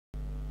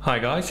Hi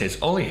guys,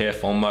 it's Ollie here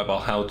from Mobile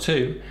How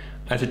To,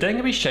 and today I'm going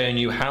to be showing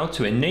you how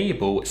to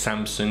enable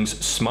Samsung's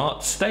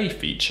Smart Stay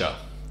feature.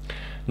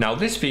 Now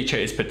this feature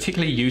is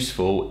particularly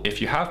useful if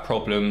you have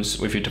problems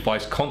with your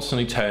device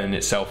constantly turning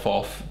itself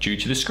off due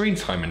to the screen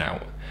timing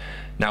out.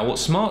 Now what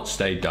Smart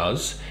Stay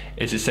does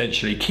is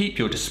essentially keep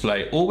your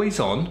display always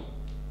on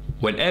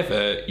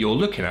whenever you're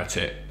looking at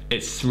it.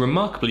 It's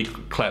remarkably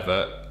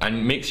clever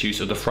and makes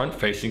use of the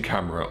front-facing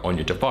camera on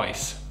your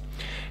device.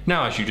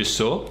 Now, as you just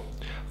saw,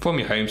 from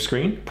your home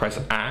screen, press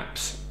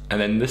Apps and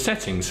then the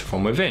settings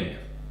from within.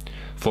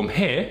 From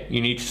here,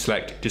 you need to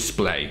select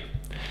Display.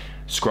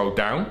 Scroll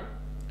down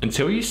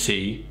until you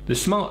see the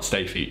Smart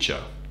Stay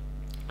feature.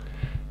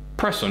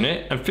 Press on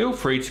it and feel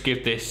free to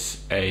give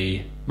this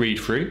a read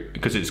through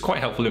because it's quite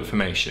helpful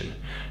information.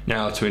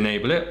 Now to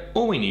enable it,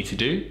 all we need to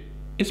do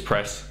is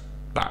press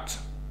that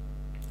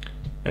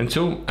and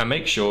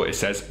make sure it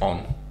says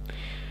on.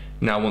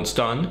 Now once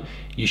done,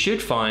 you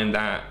should find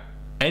that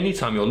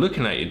anytime you're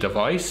looking at your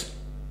device,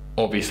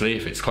 obviously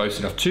if it's close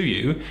enough to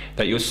you,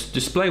 that your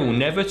display will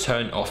never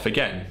turn off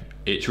again.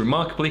 It's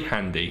remarkably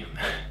handy.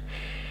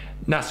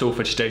 That's all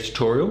for today's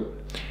tutorial.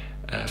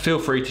 Feel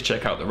free to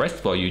check out the rest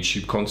of our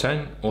YouTube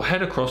content or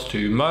head across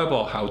to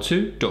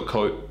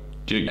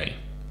mobilehowto.co.uk.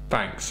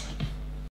 Thanks.